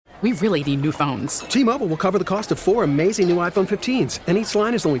We really need new phones. T-Mobile will cover the cost of 4 amazing new iPhone 15s, and each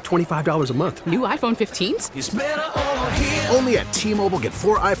line is only $25 a month. New iPhone 15s? It's better over here. Only at T-Mobile, get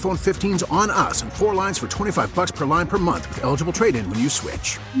 4 iPhone 15s on us and 4 lines for $25 per line per month with eligible trade-in when you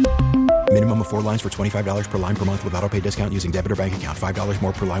switch. Minimum of 4 lines for $25 per line per month with autopay discount using debit or bank account. $5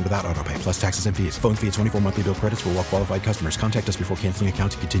 more per line without autopay, plus taxes and fees. Phone fee at 24 monthly bill credits for well-qualified customers. Contact us before canceling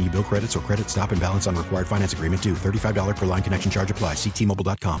account to continue bill credits or credit stop and balance on required finance agreement due. $35 per line connection charge applies. See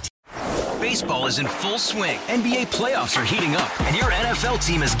T-Mobile.com. Baseball is in full swing. NBA playoffs are heating up, and your NFL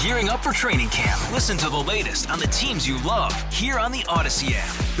team is gearing up for training camp. Listen to the latest on the teams you love here on the Odyssey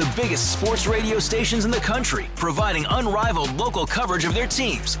app. The biggest sports radio stations in the country, providing unrivaled local coverage of their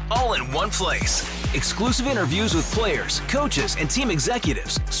teams, all in one place. Exclusive interviews with players, coaches, and team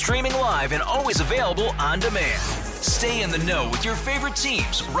executives, streaming live and always available on demand. Stay in the know with your favorite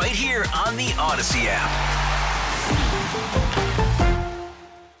teams right here on the Odyssey app.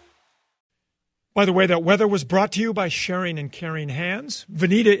 By the way, that weather was brought to you by Sharing and Caring Hands.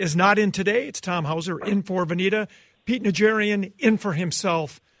 Vanita is not in today. It's Tom Hauser in for Vanita. Pete Najarian in for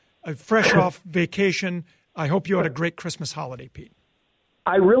himself, fresh off vacation. I hope you had a great Christmas holiday, Pete.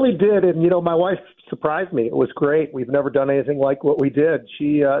 I really did, and my wife surprised me. It was great. We've never done anything like what we did.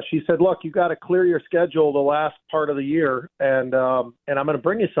 She said, "Look, you got to clear your schedule the last part of the year, and I'm going to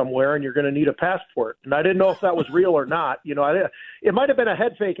bring you somewhere, and you're going to need a passport." And I didn't know if that was real or not. It might have been a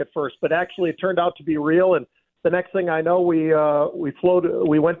head fake at first, but actually it turned out to be real. And the next thing I know, we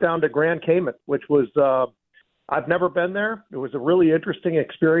went down to Grand Cayman, which was I've never been there. It was a really interesting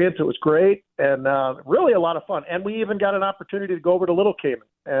experience. It was great and really a lot of fun. And we even got an opportunity to go over to Little Cayman.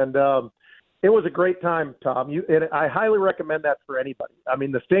 And it was a great time, Tom. And I highly recommend that for anybody. I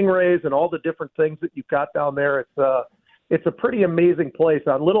mean, the stingrays and all the different things that you've got down there, it's a pretty amazing place.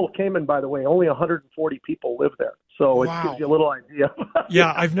 On Little Cayman, by the way, only 140 people live there. So it gives you a little idea.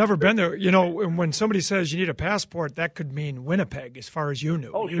 Yeah, I've never been there. When somebody says you need a passport, that could mean Winnipeg, as far as you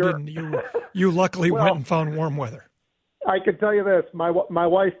knew. Oh, you sure. You luckily went and found warm weather. I can tell you this. My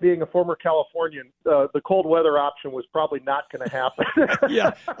wife, being a former Californian, the cold weather option was probably not going to happen.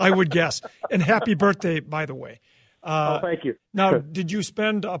 Yeah, I would guess. And happy birthday, by the way. Thank you. Now, did you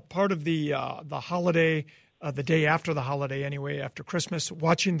spend a part of the holiday, the day after the holiday anyway, after Christmas,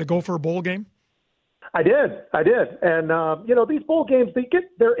 watching the Gopher Bowl game? I did. And, these bowl games,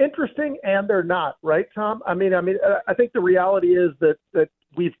 they're interesting and they're not, right, Tom? I think the reality is that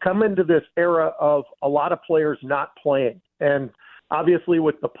we've come into this era of a lot of players not playing. And obviously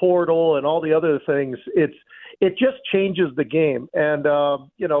with the portal and all the other things, it just changes the game. And,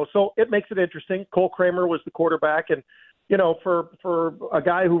 so it makes it interesting. Cole Kramer was the quarterback. And, for a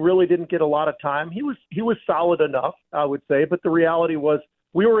guy who really didn't get a lot of time, he was solid enough, I would say. But the reality was,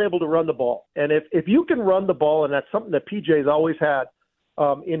 we were able to run the ball. And if you can run the ball, and that's something that PJ's always had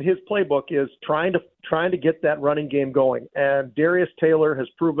in his playbook, is trying to get that running game going. And Darius Taylor has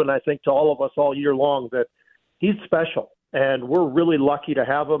proven, I think, to all of us all year long that he's special. And we're really lucky to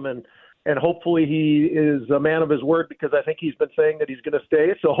have him. And hopefully he is a man of his word, because I think he's been saying that he's going to stay.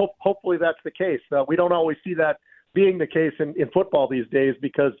 So hopefully that's the case. We don't always see that being the case in football these days,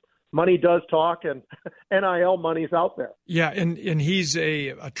 because money does talk, and NIL money's out there. Yeah, and he's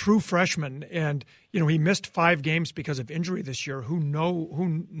a true freshman, and he missed 5 games because of injury this year. Who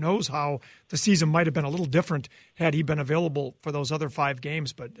knows how the season might have been a little different had he been available for those other 5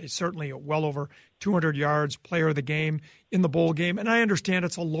 games, but it's certainly well over 200 yards, player of the game in the bowl game. And I understand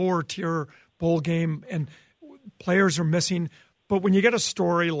it's a lower tier bowl game and players are missing. But when you get a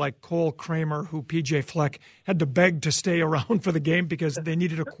story like Cole Kramer, who P.J. Fleck had to beg to stay around for the game because they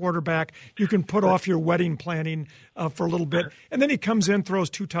needed a quarterback, you can put off your wedding planning for a little bit. And then he comes in, throws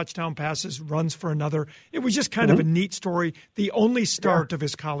 2 touchdown passes, runs for another. It was just kind of a neat story, the only start of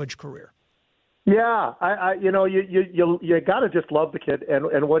his college career. Yeah, you got to just love the kid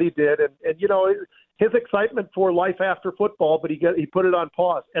and what he did. And his excitement for life after football, but he put it on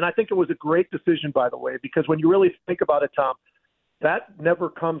pause. And I think it was a great decision, by the way, because when you really think about it, Tom, that never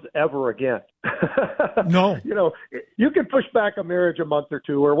comes ever again. No. You can push back a marriage a month or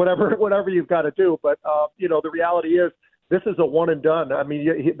 2 or whatever you've got to do. But, the reality is this is a one and done. I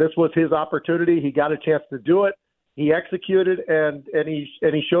mean, this was his opportunity. He got a chance to do it. He executed, and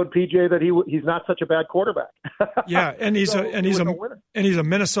he showed PJ that he's not such a bad quarterback. Yeah, and he's a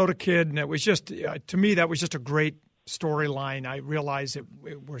Minnesota kid, and it was just to me that was just a great storyline. I realize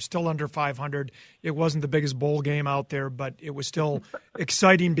we're still under 500. It wasn't the biggest bowl game out there, but it was still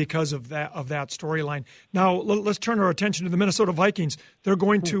exciting because of that storyline. Now let's turn our attention to the Minnesota Vikings. They're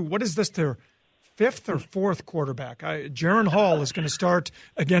going to, what is this, their 5th or 4th quarterback? Jaren Hall is going to start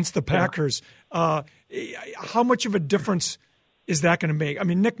against the Packers. How much of a difference is that going to make? I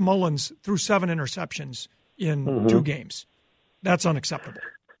mean, Nick Mullins threw 7 interceptions in 2 games. That's unacceptable.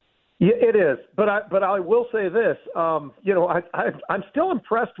 Yeah, it is. But I will say this. I'm still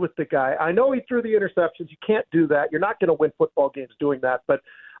impressed with the guy. I know he threw the interceptions. You can't do that. You're not going to win football games doing that. But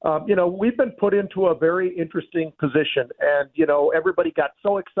we've been put into a very interesting position, and everybody got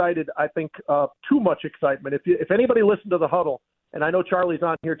so excited. I think too much excitement. If anybody listened to the huddle, and I know Charlie's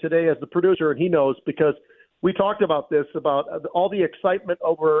on here today as the producer, and he knows because we talked about this, about all the excitement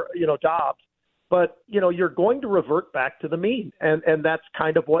over Dobbs. But, you're going to revert back to the mean, and that's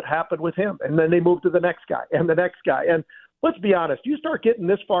kind of what happened with him. And then they moved to the next guy and the next guy. And let's be honest, you start getting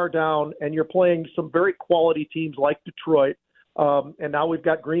this far down and you're playing some very quality teams like Detroit, and now we've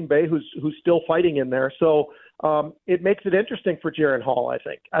got Green Bay who's still fighting in there. So it makes it interesting for Jaren Hall, I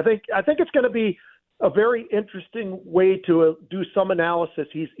think. I think it's going to be a very interesting way to do some analysis.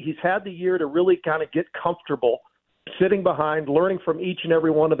 He's had the year to really kind of get comfortable sitting behind, learning from each and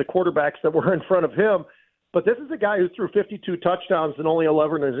every one of the quarterbacks that were in front of him. But this is a guy who threw 52 touchdowns and only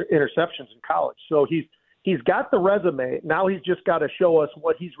 11 interceptions in college. So he's got the resume. Now he's just got to show us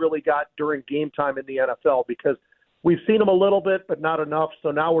what he's really got during game time in the NFL, because we've seen him a little bit, but not enough. So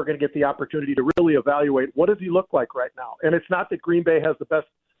now we're going to get the opportunity to really evaluate what does he look like right now. And it's not that Green Bay has the best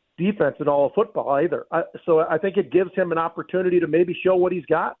defense in all of football either. So I think it gives him an opportunity to maybe show what he's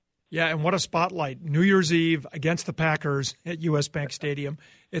got. Yeah, and what a spotlight. New Year's Eve against the Packers at U.S. Bank Stadium.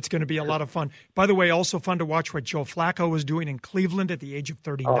 It's going to be a lot of fun. By the way, also fun to watch what Joe Flacco was doing in Cleveland at the age of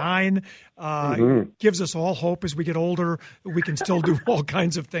 39. Gives us all hope as we get older that we can still do all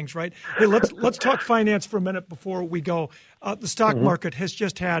kinds of things, right? Hey, let's talk finance for a minute before we go. The stock market has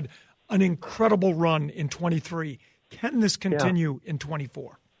just had an incredible run in 23. Can this continue in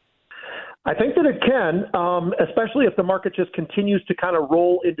 24? I think that it can, especially if the market just continues to kind of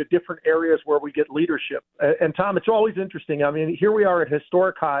roll into different areas where we get leadership. And Tom, it's always interesting. I mean, here we are at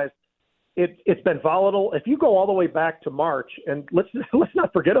historic highs. It's been volatile. If you go all the way back to March, and let's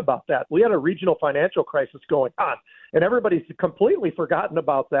not forget about that. We had a regional financial crisis going on, and everybody's completely forgotten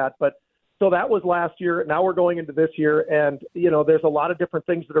about that. But so that was last year. Now we're going into this year, and there's a lot of different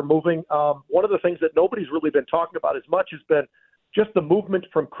things that are moving. One of the things that nobody's really been talking about as much has been just the movement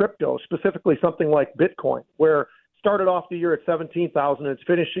from crypto, specifically something like Bitcoin, where started off the year at 17,000 and it's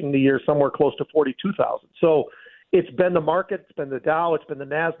finishing the year somewhere close to 42,000. So it's been the market, it's been the Dow, it's been the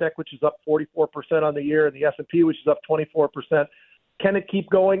NASDAQ, which is up 44% on the year, and the S&P, which is up 24%. Can it keep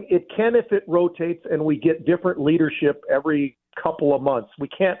going? It can if it rotates and we get different leadership every couple of months. We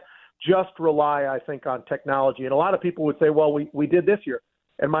can't just rely, I think, on technology. And a lot of people would say, well, we did this year.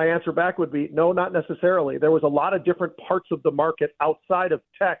 And my answer back would be, no, not necessarily. There was a lot of different parts of the market outside of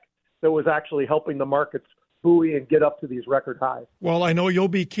tech that was actually helping the markets buoy and get up to these record highs. Well, I know you'll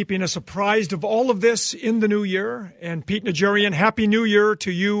be keeping us apprised of all of this in the new year. And Pete Najarian, Happy New Year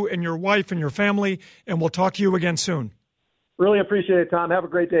to you and your wife and your family. And we'll talk to you again soon. Really appreciate it, Tom. Have a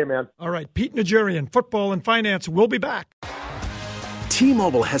great day, man. All right. Pete Najarian, Football and Finance. We'll be back.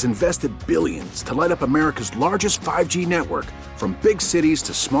 T-Mobile has invested billions to light up America's largest 5G network, from big cities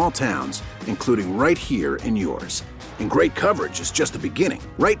to small towns, including right here in yours. And great coverage is just the beginning.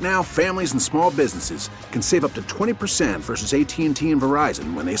 Right now, families and small businesses can save up to 20% versus AT&T and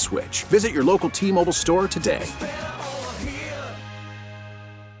Verizon when they switch. Visit your local T-Mobile store today.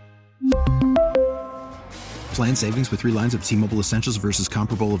 Plan savings with 3 lines of T-Mobile Essentials versus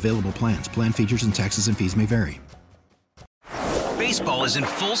comparable available plans. Plan features and taxes and fees may vary. Baseball is in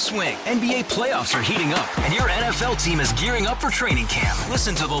full swing. NBA playoffs are heating up, and your NFL team is gearing up for training camp.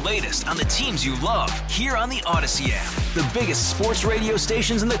 Listen to the latest on the teams you love here on the Odyssey app. The biggest sports radio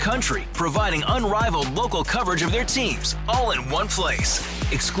stations in the country, providing unrivaled local coverage of their teams, all in one place.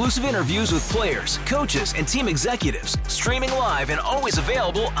 Exclusive interviews with players, coaches, and team executives, streaming live and always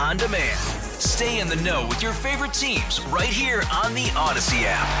available on demand. Stay in the know with your favorite teams right here on the Odyssey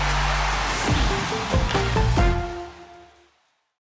app.